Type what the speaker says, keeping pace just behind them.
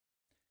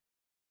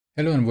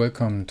Hello and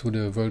welcome to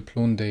the World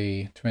Plone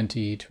Day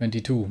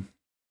 2022.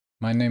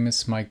 My name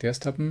is Maik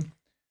Derstappen,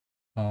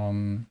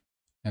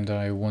 and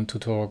I want to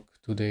talk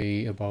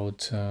today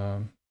about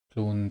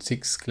Plone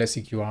 6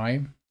 Classic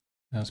UI,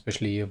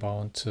 especially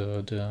about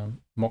the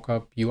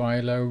Mockup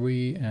UI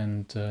library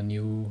and the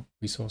new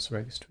resource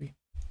registry.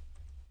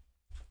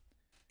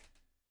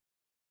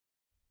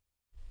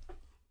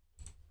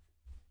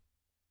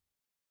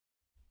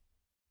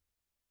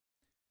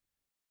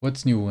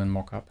 What's new in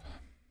Mockup?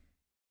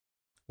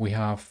 We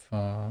have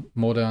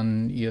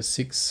modern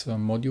ES6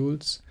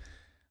 modules.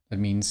 That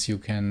means you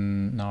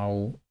can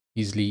now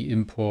easily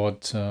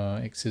import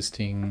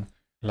existing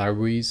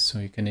libraries, so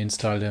you can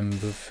install them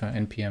with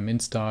npm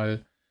install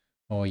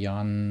or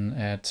yarn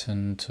add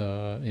and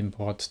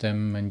import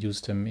them and use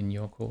them in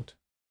your code.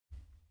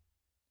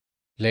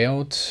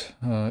 Layout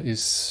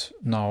is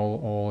now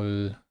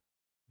all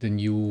the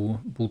new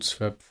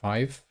Bootstrap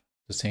 5,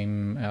 the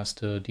same as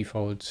the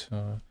default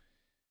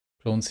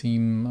Plone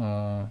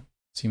theme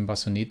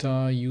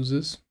Bassoneta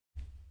uses.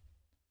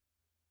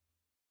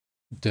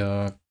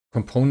 The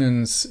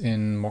components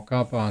in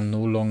Mockup are no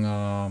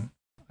longer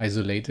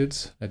isolated.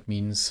 That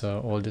means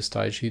all the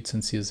style sheets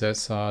and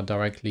CSS are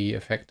directly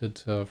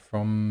affected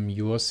from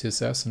your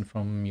CSS and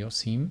from your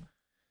theme,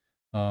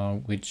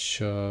 which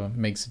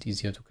makes it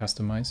easier to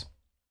customize.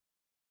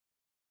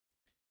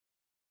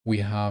 We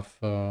have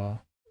a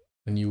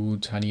new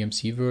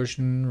TinyMC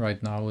version.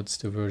 Right now it's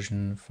the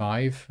version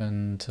 5,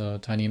 and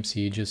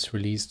TinyMC just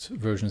released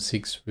version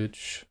 6,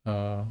 which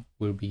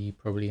will be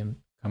probably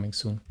coming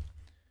soon.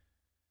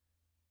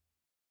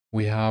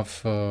 We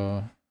have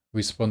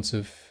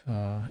responsive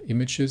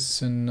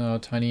images in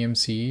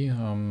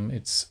TinyMC.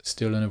 It's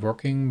still in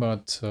working,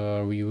 but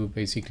we will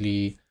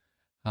basically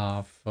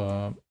have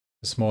a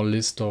small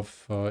list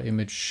of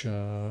image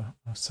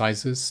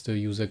sizes the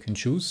user can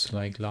choose,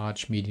 like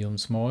large, medium,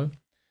 small.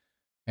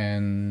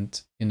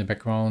 And in the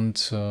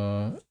background,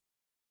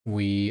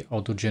 we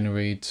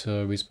auto-generate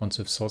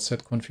responsive source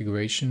set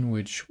configuration,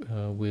 which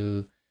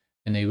will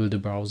enable the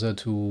browser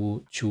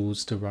to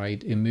choose the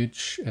right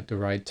image at the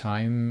right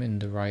time in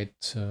the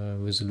right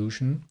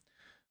resolution.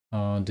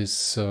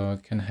 This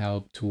can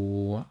help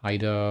to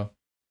either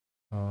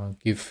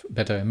give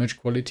better image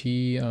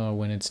quality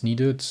when it's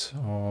needed,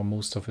 or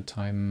most of the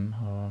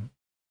time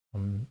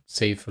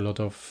save a lot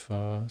of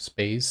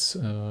space,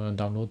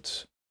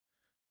 download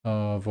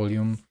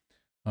volume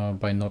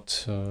by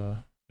not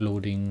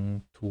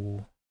loading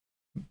too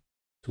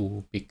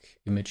big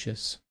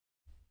images.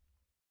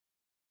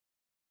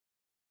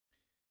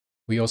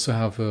 We also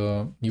have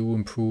a new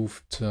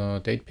improved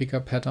date picker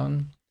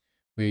pattern.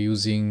 We're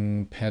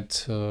using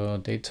pet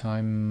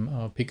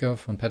datetime picker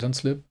from pattern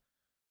slip.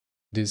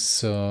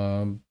 This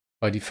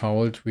by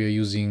default we are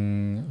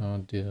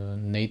using the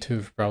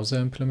native browser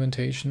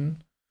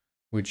implementation,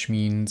 which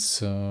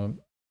means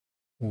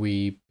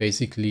we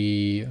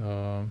basically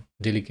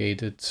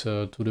delegate it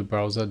to the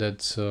browser that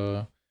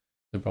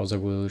the browser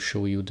will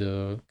show you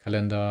the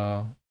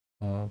calendar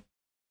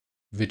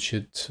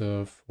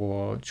widget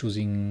for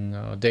choosing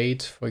a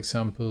date, for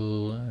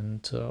example,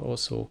 and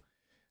also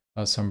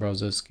some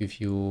browsers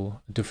give you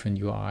a different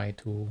UI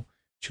to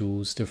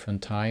choose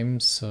different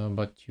times,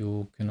 but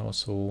you can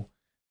also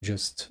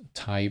just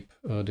type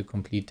the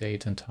complete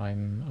date and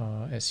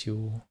time as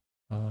you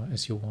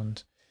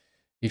want.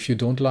 If you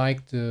don't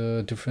like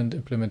the different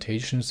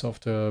implementations of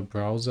the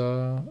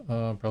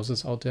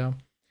browsers out there,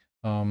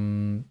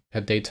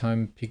 Pet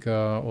Datetime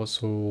Picker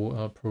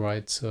also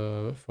provides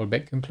a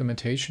fallback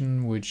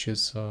implementation, which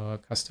is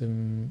a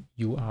custom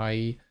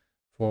UI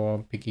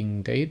for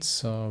picking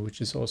dates,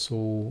 which is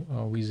also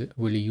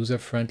really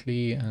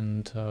user-friendly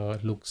and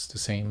looks the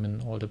same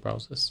in all the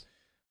browsers.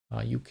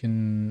 You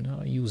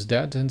can use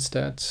that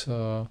instead,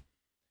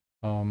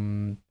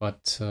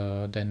 but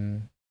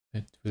then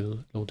it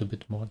will load a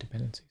bit more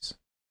dependencies.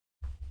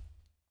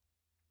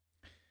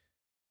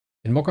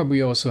 In Mockup,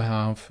 we also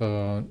have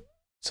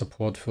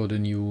support for the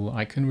new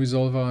icon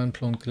resolver in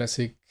Plone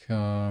Classic,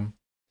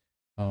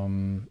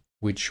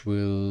 which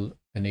will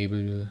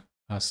enable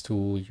us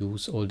to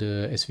use all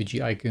the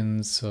SVG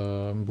icons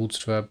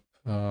Bootstrap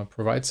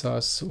provides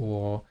us,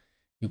 or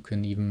you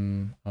can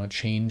even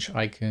change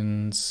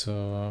icons,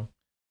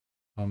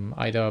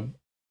 either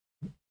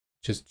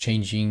just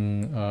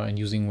changing and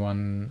using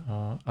one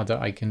other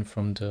icon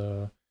from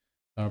the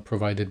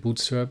provided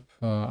Bootstrap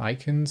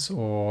icons,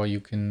 or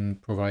you can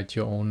provide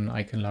your own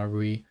icon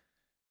library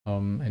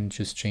and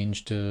just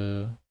change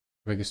the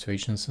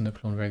registrations in the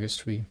Plone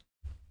registry.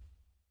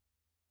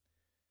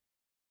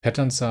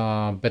 Patterns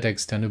are better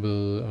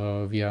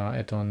extendable via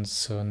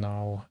add-ons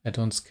now.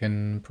 Add-ons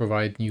can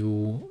provide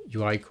new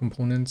UI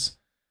components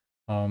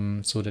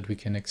so that we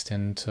can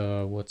extend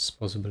what's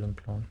possible in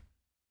Plone.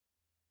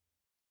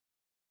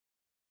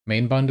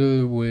 Main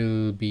bundle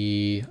will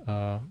be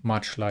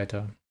much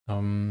lighter.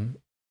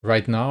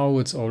 Right now,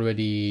 it's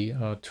already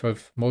more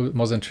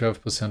than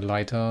 12%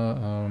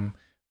 lighter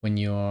when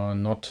you're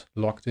not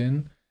logged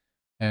in,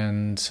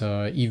 and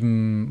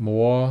even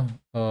more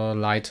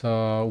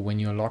lighter when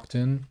you're logged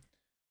in.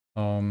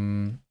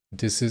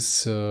 This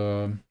is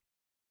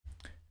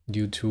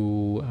due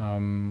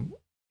to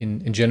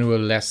in general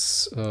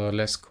less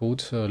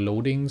code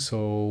loading,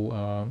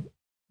 so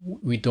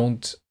we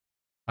don't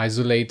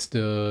isolate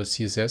the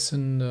CSS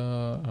in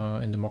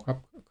the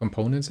mockup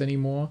components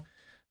anymore,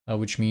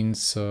 which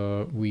means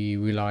we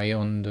rely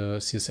on the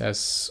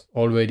CSS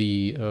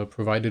already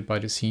provided by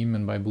the theme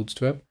and by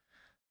Bootstrap,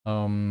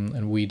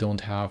 and we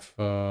don't have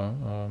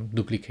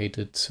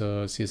duplicated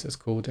CSS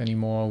code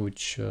anymore,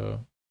 which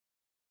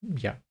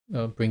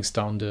brings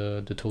down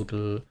the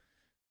total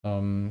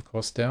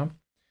cost there.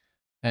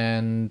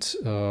 And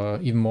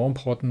even more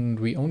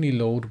important, we only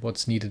load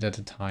what's needed at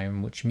a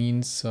time, which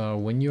means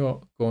when you're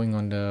going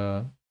on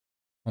the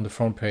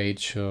front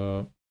page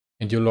and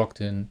you're logged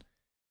in,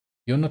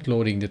 you're not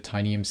loading the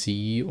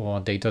TinyMCE or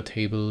data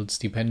tables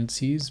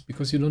dependencies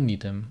because you don't need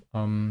them.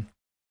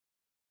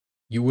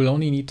 You will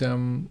only need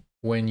them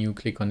when you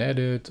click on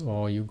edit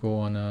or you go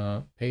on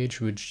a page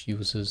which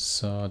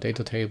uses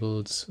data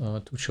tables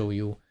to show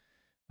you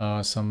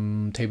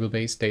some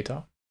table-based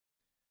data.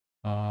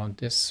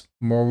 There's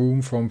more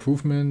room for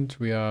improvement.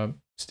 We are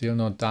still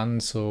not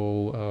done,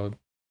 so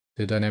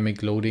the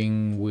dynamic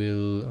loading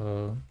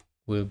will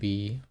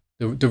be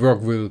the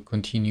work will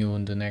continue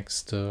in the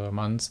next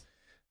months,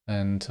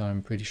 and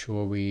I'm pretty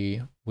sure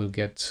we will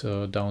get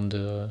down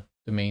the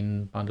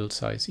main bundle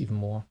size even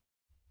more.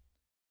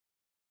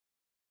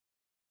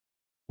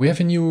 We have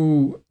a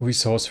new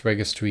resource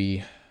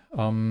registry.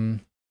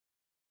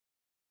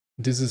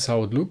 This is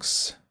how it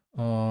looks.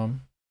 The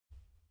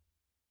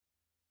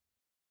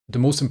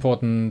most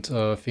important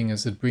thing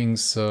is it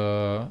brings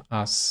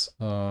us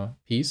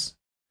peace.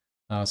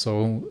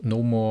 So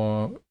no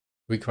more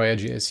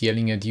require.js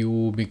yelling at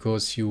you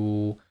because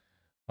you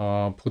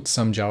put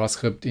some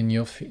JavaScript in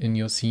your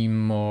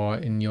theme or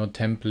in your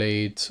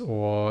template,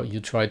 or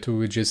you try to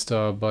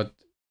register, but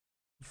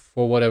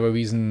for whatever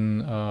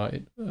reason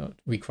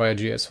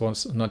require.js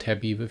was not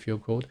happy with your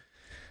code.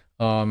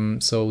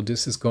 So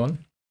this is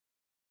gone.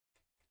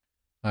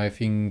 I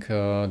think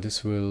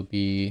this will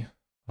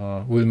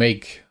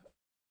make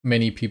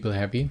many people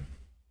happy.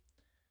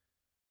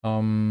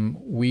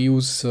 We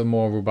use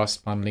more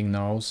robust bundling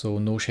now, so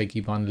no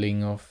shaky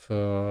bundling of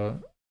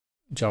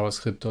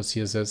JavaScript or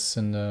CSS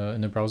in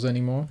the browser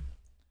anymore.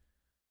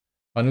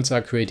 Bundles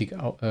are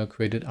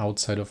created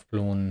outside of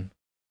Plone.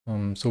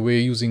 So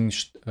we're using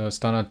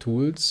standard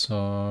tools.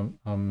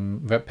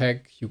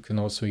 Webpack, you can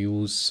also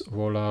use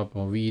Rollup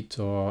or Read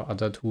or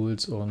other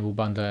tools, or no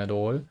bundler at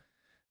all.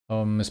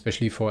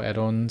 Especially for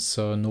add-ons,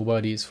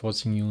 nobody is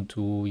forcing you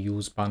to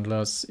use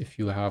bundlers. If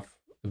you have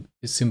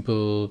a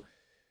simple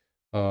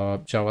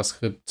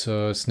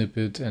JavaScript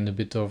snippet and a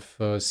bit of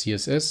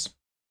CSS,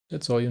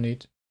 that's all you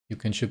need. You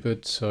can ship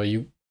it.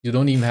 You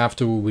don't even have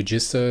to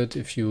register it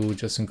if you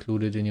just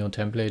include it in your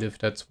template, if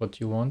that's what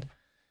you want.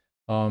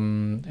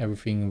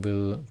 Everything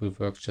will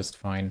work just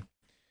fine.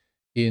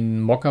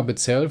 In Mockup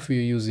itself,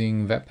 we're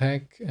using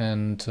Webpack,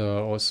 and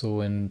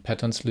also in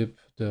Pattern Slip,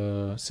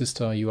 the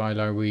sister UI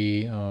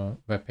library,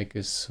 Webpack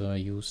is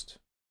used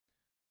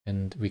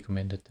and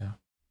recommended there.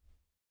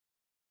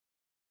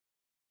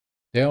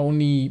 There are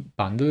only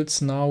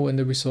bundles now in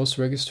the resource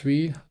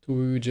registry to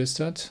be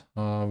registered,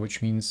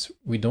 which means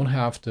we don't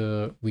have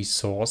the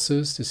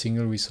resources, the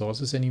single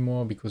resources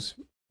anymore, because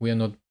we are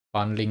not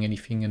bundling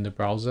anything in the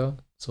browser.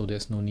 So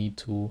there's no need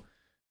to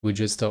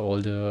register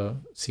all the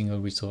single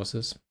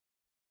resources.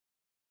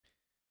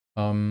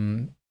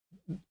 Who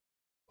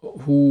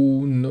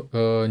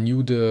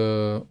knew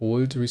the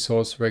old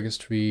resource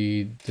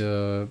registry,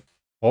 the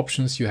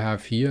options you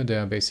have here,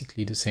 they're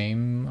basically the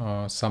same.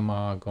 Some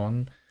are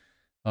gone.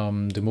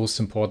 The most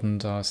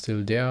important are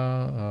still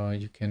there.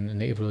 You can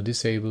enable or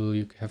disable.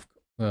 You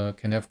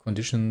can have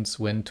conditions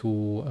when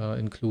to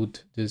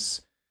include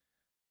this,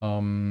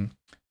 and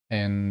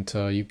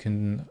you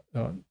can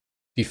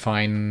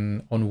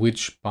define on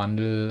which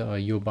bundle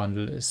your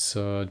bundle is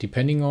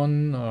depending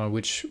on,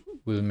 which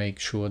will make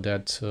sure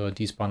that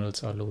these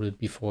bundles are loaded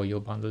before your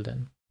bundle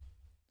then.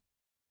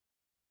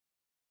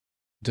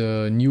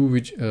 The new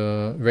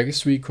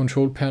registry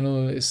control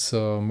panel is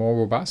more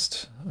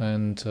robust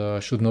and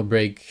should not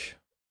break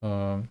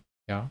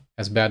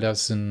as bad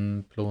as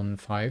in Plone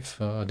 5.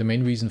 The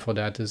main reason for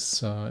that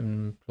is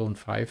in Plone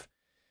 5,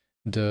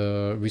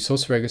 the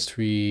resource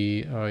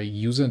registry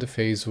user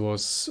interface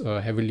was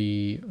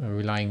heavily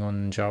relying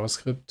on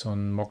JavaScript,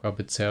 on Mockup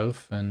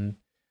itself, and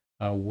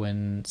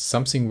when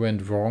something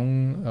went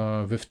wrong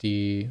with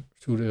to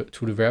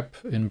the web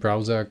in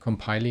browser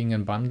compiling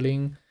and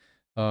bundling,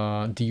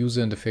 the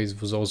user interface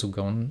was also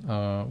gone,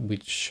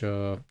 which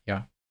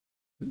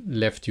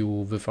left you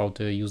without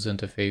a user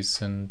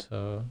interface and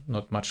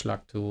not much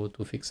luck to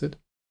fix it.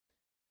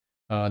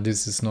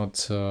 This is not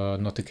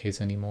the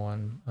case anymore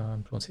in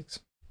Plone 6.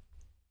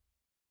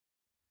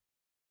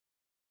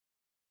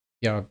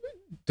 Yeah,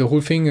 the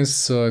whole thing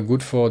is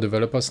good for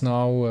developers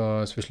now,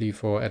 especially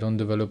for add-on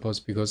developers,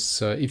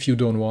 because if you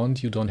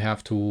don't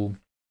have to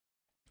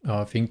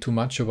think too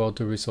much about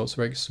the resource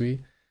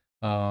registry.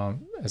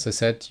 As I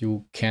said,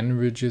 you can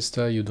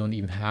register. You don't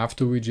even have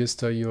to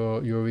register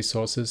your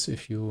resources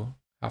if you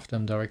have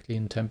them directly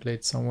in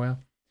templates somewhere.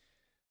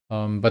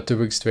 But the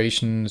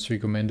registration is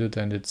recommended,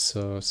 and it's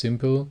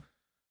simple.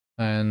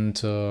 And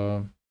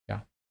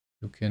yeah,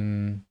 you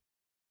can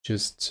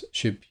just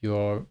ship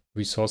your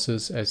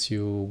resources as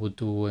you would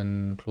do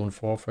in Plone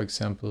 4, for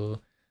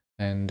example,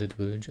 and it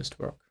will just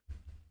work.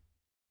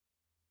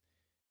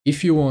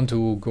 If you want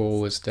to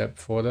go a step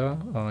further,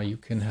 you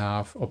can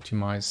have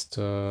optimized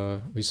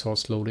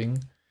resource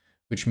loading,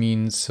 which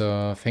means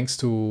thanks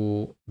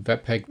to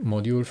Webpack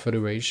Module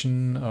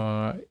Federation,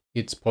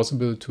 it's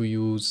possible to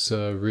use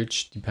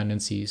rich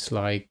dependencies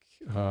like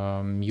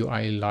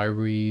UI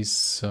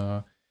libraries,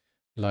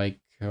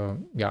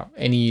 yeah,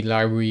 any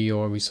library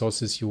or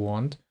resources you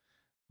want,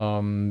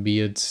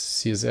 be it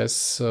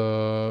CSS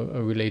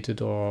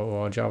related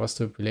or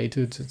JavaScript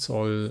related. It's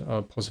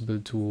all possible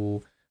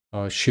to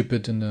ship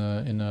it in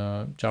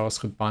a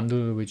JavaScript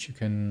bundle, which you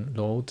can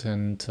load,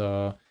 and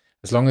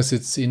as long as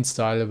it's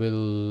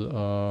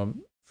installable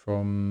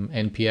from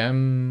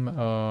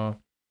npm,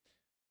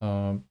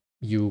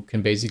 you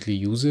can basically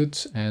use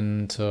it,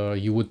 and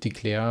you would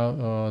declare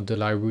the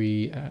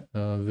library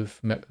with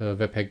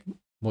Webpack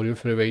Module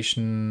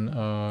Federation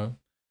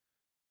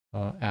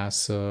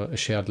as a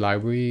shared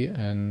library,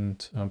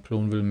 and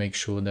Plone will make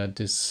sure that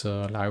this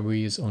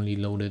library is only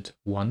loaded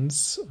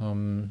once,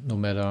 no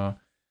matter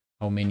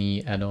how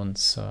many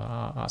add-ons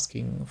are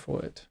asking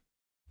for it.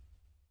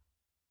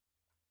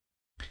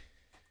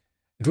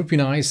 It would be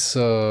nice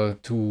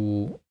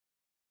to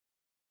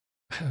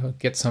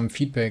get some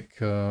feedback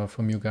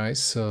from you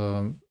guys.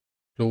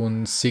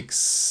 Plone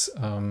 6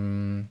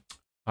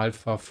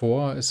 Alpha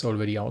 4 is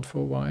already out for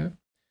a while.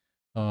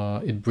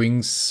 It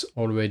brings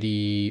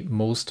already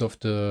most of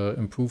the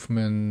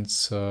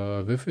improvements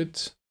with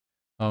it.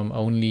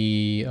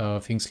 Only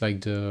things like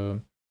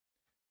the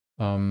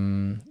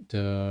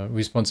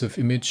responsive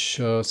image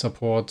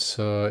support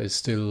is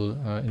still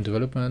in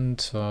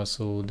development,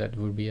 so that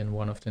will be in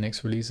one of the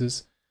next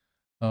releases,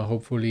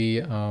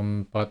 hopefully.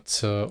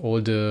 But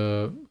all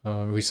the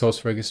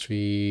resource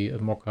registry,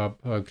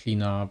 mockup,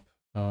 cleanup,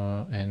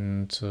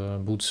 and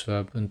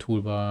bootstrap and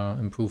toolbar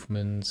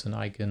improvements and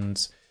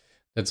icons,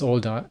 that's all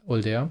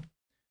there.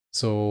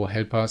 So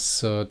help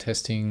us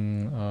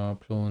testing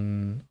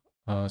Plone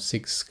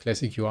 6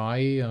 Classic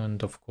UI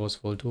and of course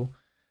Volto.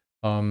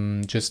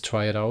 Just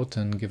try it out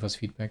and give us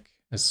feedback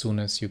as soon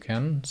as you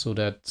can, so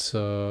that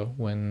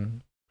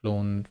when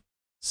Plone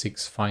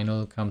 6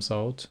 Final comes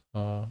out,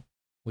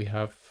 we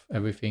have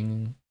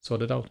everything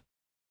sorted out.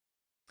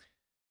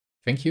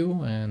 Thank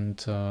you, and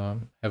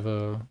have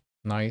a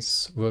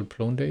nice World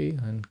Plone Day,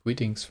 and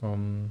greetings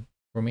from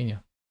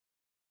Romania.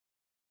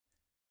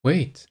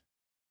 Wait,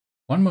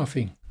 one more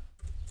thing.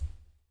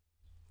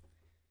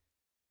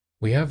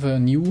 We have a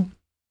new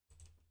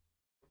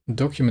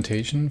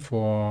documentation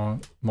for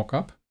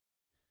Mockup.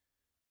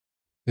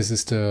 This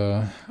is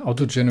the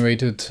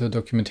auto-generated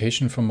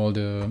documentation from all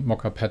the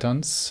Mockup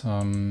patterns.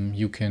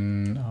 You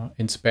can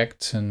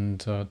inspect and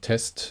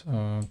test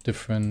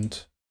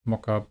different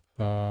Mockup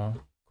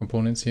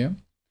components here.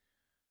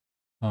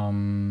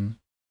 For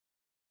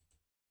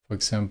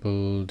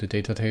example, the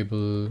data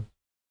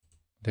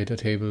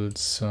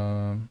tables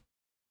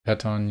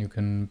pattern, you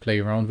can play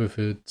around with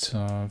it.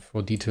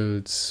 For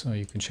details,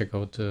 you can check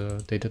out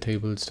the data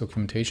tables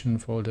documentation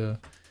for the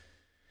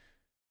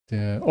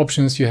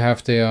options you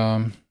have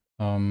there.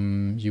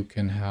 You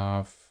can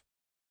have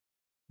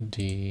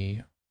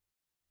the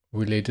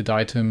related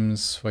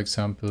items. For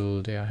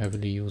example, they are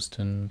heavily used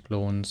in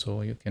Plone,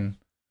 so you can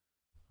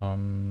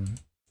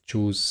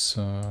choose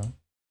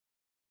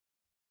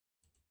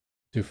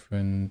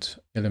different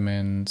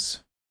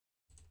elements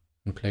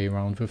and play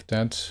around with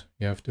that.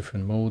 You have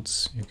different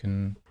modes. You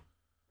can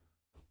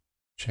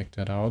check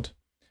that out.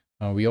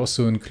 We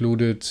also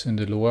included in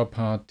the lower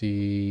part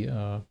the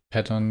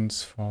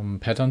patterns from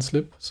Pattern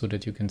Slip, so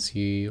that you can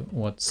see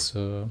what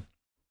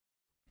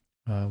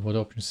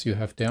options you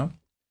have there.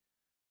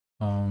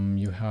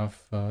 You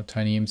have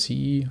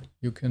TinyMCE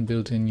you can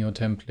build in your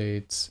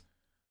templates.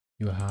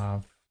 You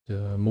have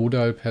the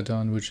modal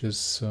pattern, which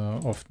is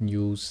often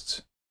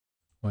used,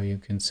 where you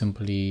can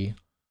simply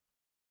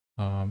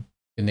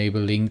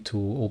enable link to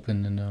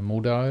open in a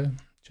modal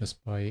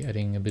just by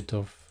adding a bit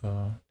of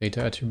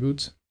data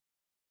attributes.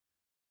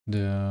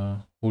 The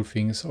whole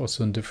thing is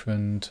also in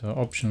different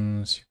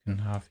options. You can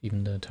have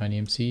even the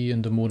TinyMCE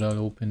in the modal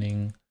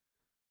opening.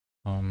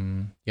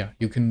 Yeah,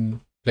 you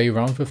can play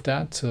around with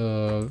that.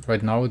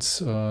 Right now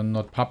it's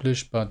not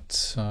published,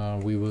 but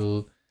we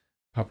will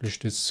publish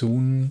this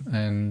soon,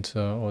 and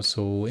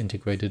also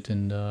integrate it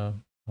in the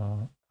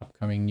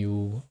upcoming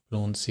new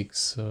Plone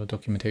 6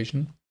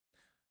 documentation.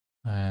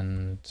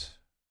 And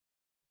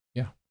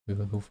yeah, we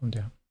will go from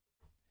there.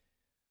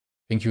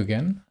 Thank you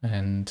again,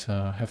 and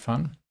have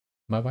fun.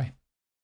 Bye-bye.